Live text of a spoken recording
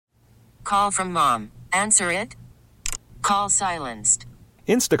call from mom. Answer it. Call silenced.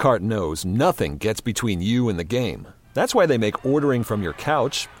 Instacart knows nothing gets between you and the game. That's why they make ordering from your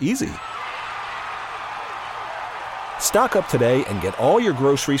couch easy. Stock up today and get all your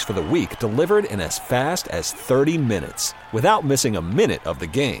groceries for the week delivered in as fast as 30 minutes without missing a minute of the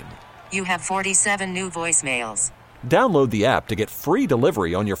game. You have 47 new voicemails. Download the app to get free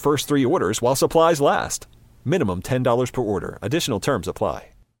delivery on your first 3 orders while supplies last. Minimum $10 per order. Additional terms apply.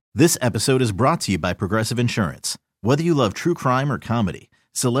 This episode is brought to you by Progressive Insurance. Whether you love true crime or comedy,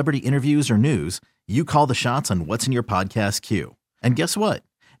 celebrity interviews or news, you call the shots on what's in your podcast queue. And guess what?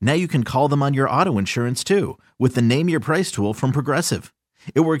 Now you can call them on your auto insurance too with the Name Your Price tool from Progressive.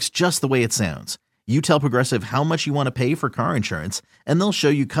 It works just the way it sounds. You tell Progressive how much you want to pay for car insurance, and they'll show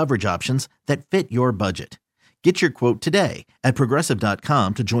you coverage options that fit your budget. Get your quote today at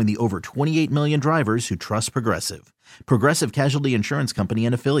Progressive.com to join the over 28 million drivers who trust Progressive. Progressive Casualty Insurance Company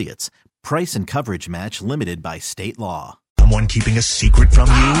and Affiliates. Price and coverage match limited by state law. Someone keeping a secret from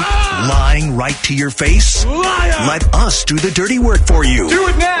you? Lying right to your face? Liar! Let us do the dirty work for you. Do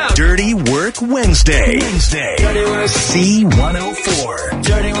it now! Dirty Work Wednesday. Dirty Work. C104.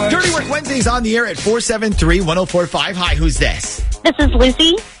 Dirty Work Wednesday's on the air at 473-1045. Hi, who's this? This is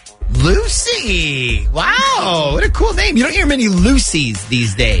Lucy. Lucy! Wow, what a cool name. You don't hear many Lucys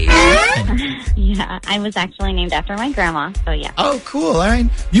these days. Yeah, I was actually named after my grandma, so yeah. Oh, cool. All right.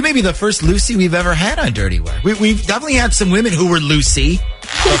 You may be the first Lucy we've ever had on Dirty Work. We've definitely had some women who were Lucy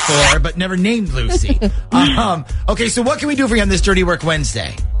before, but never named Lucy. Okay, so what can we do for you on this Dirty Work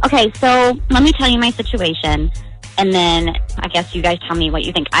Wednesday? Okay, so let me tell you my situation, and then I guess you guys tell me what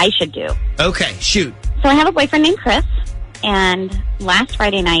you think I should do. Okay, shoot. So I have a boyfriend named Chris, and last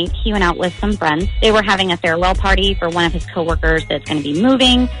Friday night, he went out with some friends. They were having a farewell party for one of his coworkers that's going to be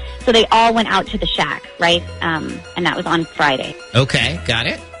moving. So they all went out to the shack, right? And that was on Friday. Okay, got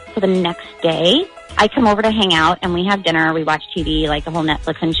it. So the next day, I come over to hang out, and we have dinner. We watch TV, like the whole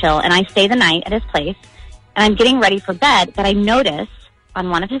Netflix and chill. And I stay the night at his place, and I'm getting ready for bed, but I notice on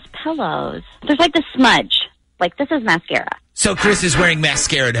one of his pillows, there's like this smudge. Like, this is mascara. So Chris is wearing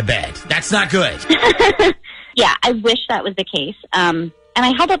mascara to bed. That's not good. Yeah, I wish that was the case. And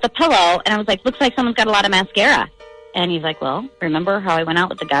I held up the pillow, and I was like, looks like someone's got a lot of mascara. And he's like, well, remember how I went out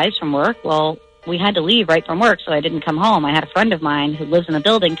with the guys from work? Well, we had to leave right from work, so I didn't come home. I had a friend of mine who lives in the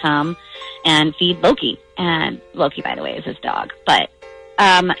building come and feed Loki. And Loki, by the way, is his dog. But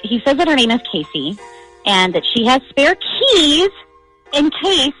he says that her name is Casey, and that she has spare keys in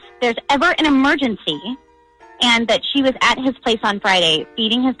case there's ever an emergency, and that she was at his place on Friday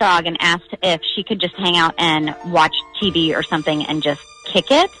feeding his dog and asked if she could just hang out and watch TV or something and just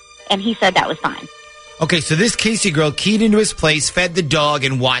kick it. And he said that was fine. Okay, so this Casey girl keyed into his place, fed the dog,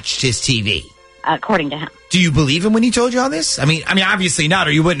 and watched his TV. According to him. Do you believe him when he told you all this? I mean, obviously not,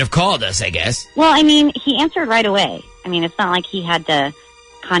 or you wouldn't have called us, I guess. Well, I mean, he answered right away. I mean, it's not like he had to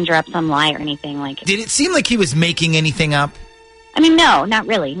conjure up some lie or anything. Like, did it seem like he was making anything up? I mean, no, not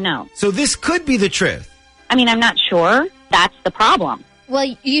really, no. So this could be the truth. I mean, I'm not sure. That's the problem.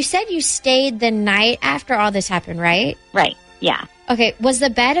 Well, you said you stayed the night after all this happened, right? Right, yeah. Okay, was the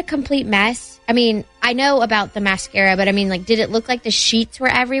bed a complete mess? I mean, I know about the mascara, but I mean, like, did it look like the sheets were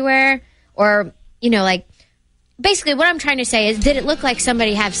everywhere? Or, you know, like, basically what I'm trying to say is, did it look like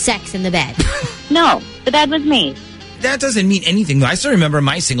somebody had sex in the bed? No, the bed was made. That doesn't mean anything, though. I still remember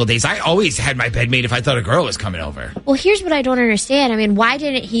my single days. I always had my bed made if I thought a girl was coming over. Well, here's what I don't understand. I mean, why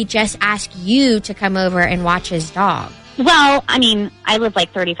didn't he just ask you to come over and watch his dog? Well, I mean, I live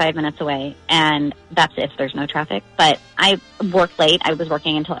like 35 minutes away, and that's if there's no traffic. But I work late. I was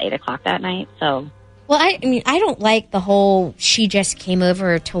working until 8 o'clock that night, so... Well, I mean, I don't like the whole she just came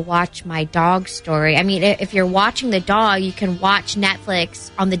over to watch my dog story. I mean, if you're watching the dog, you can watch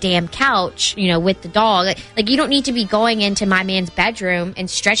Netflix on the damn couch, you know, with the dog. Like, you don't need to be going into my man's bedroom and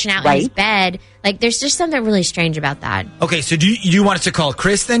stretching out in his bed. Like, there's just something really strange about that. Okay, so do you want us to call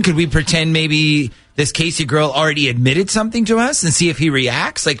Chris then? Could we pretend maybe this Casey girl already admitted something to us and see if he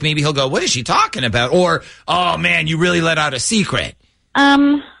reacts? Like, maybe he'll go, what is she talking about? Or, oh, man, you really let out a secret.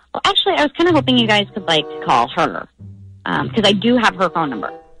 Well, actually, I was kind of hoping you guys could, like, call her, because I do have her phone number.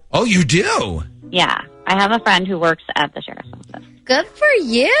 Oh, you do? Yeah. I have a friend who works at the sheriff's office. Good for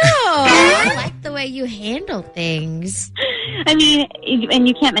you. I like the way you handle things. I mean, and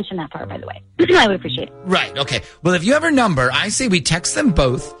you can't mention that part, by the way. I would appreciate it. Right, okay. Well, if you have her number, I say we text them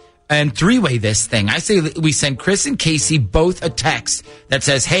both and three-way this thing. I say we send Chris and Casey both a text that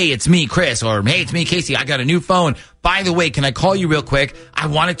says, hey, it's me, Chris, or hey, it's me, Casey. I got a new phone. By the way, can I call you real quick? I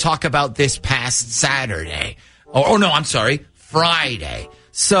want to talk about this past Saturday. Oh, no, I'm sorry, Friday.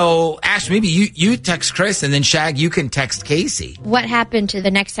 So, Ash, maybe you text Chris, and then Shag, you can text Casey. What happened to the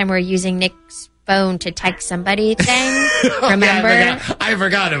next time we're using Nick's phone to text somebody thing? Remember? Yeah, I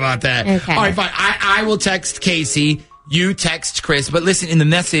forgot about that. Okay. All right, fine. I will text Casey. You text Chris. But listen, in the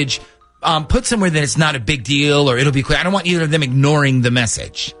message, put somewhere that it's not a big deal or it'll be clear. I don't want either of them ignoring the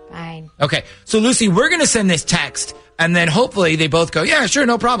message. Fine. Okay. So, Lucy, we're going to send this text. And then hopefully they both go, yeah, sure,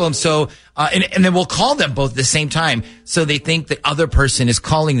 no problem. So, and then we'll call them both at the same time. So they think the other person is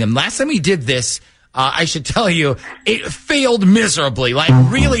calling them. Last time we did this, I should tell you, it failed miserably, like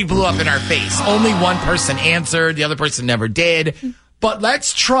really blew up in our face. Only one person answered. The other person never did. But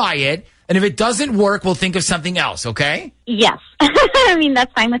let's try it. And if it doesn't work, we'll think of something else. Okay? Yes. I mean,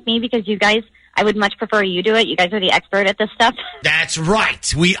 that's fine with me because you guys, I would much prefer you do it. You guys are the expert at this stuff. That's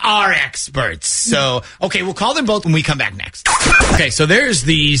right. We are experts. So, okay, we'll call them both when we come back next. Okay, so there's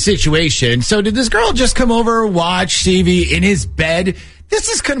the situation. So did this girl just come over, watch TV in his bed? This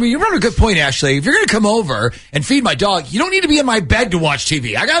is going to be, you brought a good point, Ashley. If you're going to come over and feed my dog, you don't need to be in my bed to watch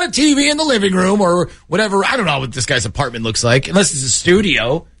TV. I got a TV in the living room or whatever. I don't know what this guy's apartment looks like, unless it's a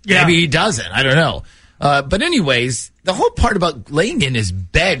studio. Yeah. Maybe he doesn't. I don't know. But anyways, the whole part about laying in his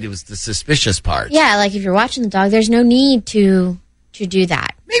bed was the suspicious part. Yeah, like if you're watching the dog, there's no need to do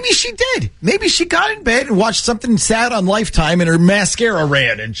that. Maybe she did. Maybe she got in bed and watched something sad on Lifetime and her mascara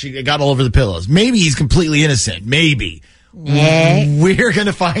ran and she got all over the pillows. Maybe he's completely innocent. Maybe. Nick. We're going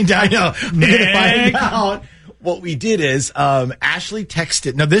to find out. No, we're going to find out. What we did is Ashley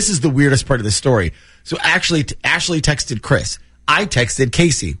texted. Now, this is the weirdest part of the story. So Ashley texted Chris. I texted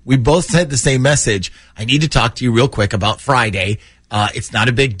Casey. We both said the same message. I need to talk to you real quick about Friday. It's not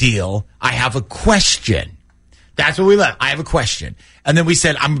a big deal. I have a question. That's what we left. I have a question. And then we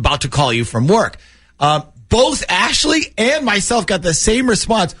said, I'm about to call you from work. Both Ashley and myself got the same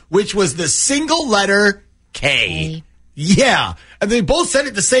response, which was the single letter K. Yeah. And they both said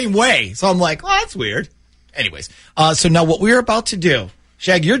it the same way. So I'm like, oh, that's weird. Anyways, so now what we're about to do,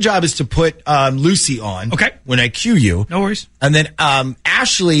 Shag, your job is to put Lucy on. Okay. When I cue you. No worries. And then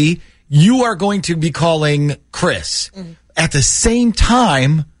Ashley, you are going to be calling Chris. Mm-hmm. At the same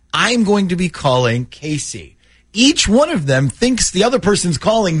time, I'm going to be calling Casey. Each one of them thinks the other person's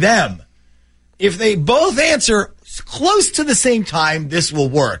calling them. If they both answer close to the same time, this will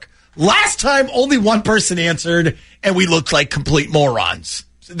work. Last time, only one person answered, and we looked like complete morons.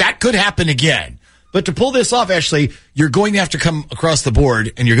 So that could happen again. But to pull this off, Ashley, you're going to have to come across the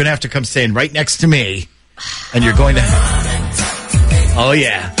board, and you're going to have to come stand right next to me, and you're going to... Oh,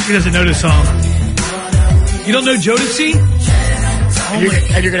 yeah. He doesn't know this song. You don't know Jodeci? And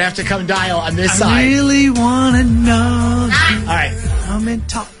you're going to have to come dial on this side. I really want to know. All right. Come and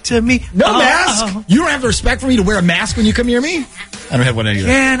talk to me. No mask. You don't have the respect for me to wear a mask when you come near me? I don't have one either.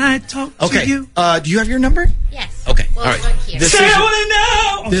 Can I talk to you? Do you have your number? Yes. Okay. Well, all right. look here. Say I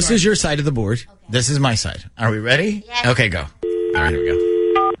want to know. This is your side of the board. Okay. This is my side. Are we ready? Yes. Okay, go. All right, here we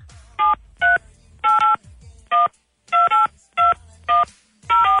go.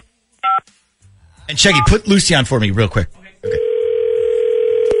 And Shaggy, put Lucy on for me real quick. Okay.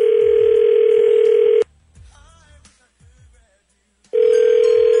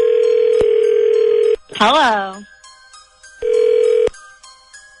 Hello.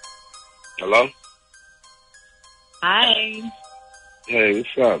 Hello? Hi. Hey,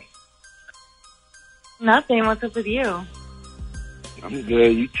 what's up? Nothing. What's up with you? I'm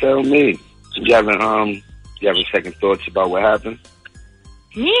good. You tell me. You having second thoughts about what happened?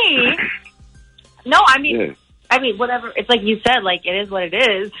 Me? No, I mean, Yeah. Whatever. It's like you said, like, it is what it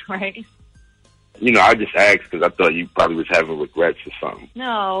is, right? You know, I just asked because I thought you probably was having regrets or something.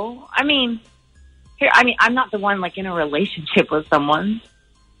 No. I'm not the one, like, in a relationship with someone.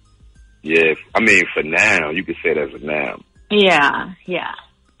 Yeah, for now. You could say that for now. Yeah.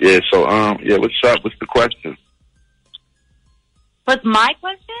 Yeah, so, what's up? What's the question? What's my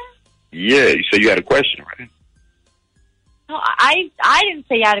question? Yeah, you said you had a question, right? No, I didn't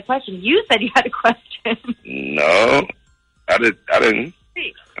say you had a question. You said you had a question. No, I didn't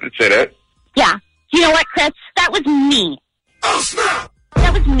say that. Yeah. You know what, Chris? That was me. Oh, snap!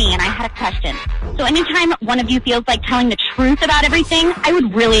 That was me, and I had a question. So anytime one of you feels like telling the truth about everything, I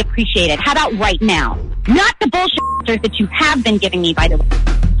would really appreciate it. How about right now? Not the bullshit answers that you have been giving me, by the way.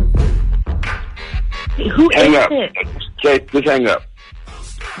 Who Hang is up. this? Okay, just hang up.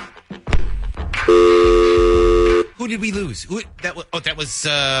 Who did we lose?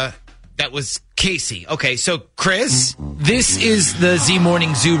 That was Casey. Okay, so Chris, this is the Z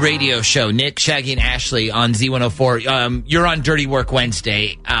Morning Zoo radio show. Nick, Shaggy, and Ashley on Z104. You're on Dirty Work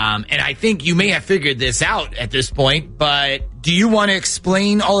Wednesday, and I think you may have figured this out at this point, but do you want to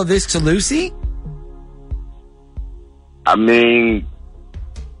explain all of this to Lucy?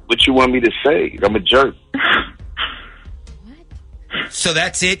 What you want me to say? I'm a jerk. So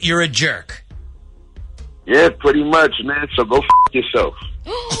that's it? You're a jerk? Yeah, pretty much, man. So go yourself.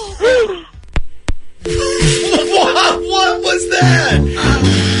 What was that?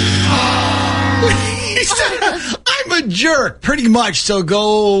 He said, I'm a jerk, pretty much, so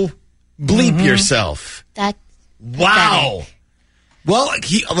go bleep yourself. That's wow. pathetic. Well,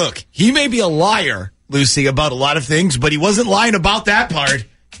 he may be a liar, Lucy, about a lot of things, but he wasn't lying about that part.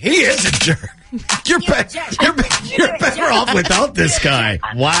 He is a jerk. You're better off without this guy.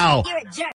 Wow.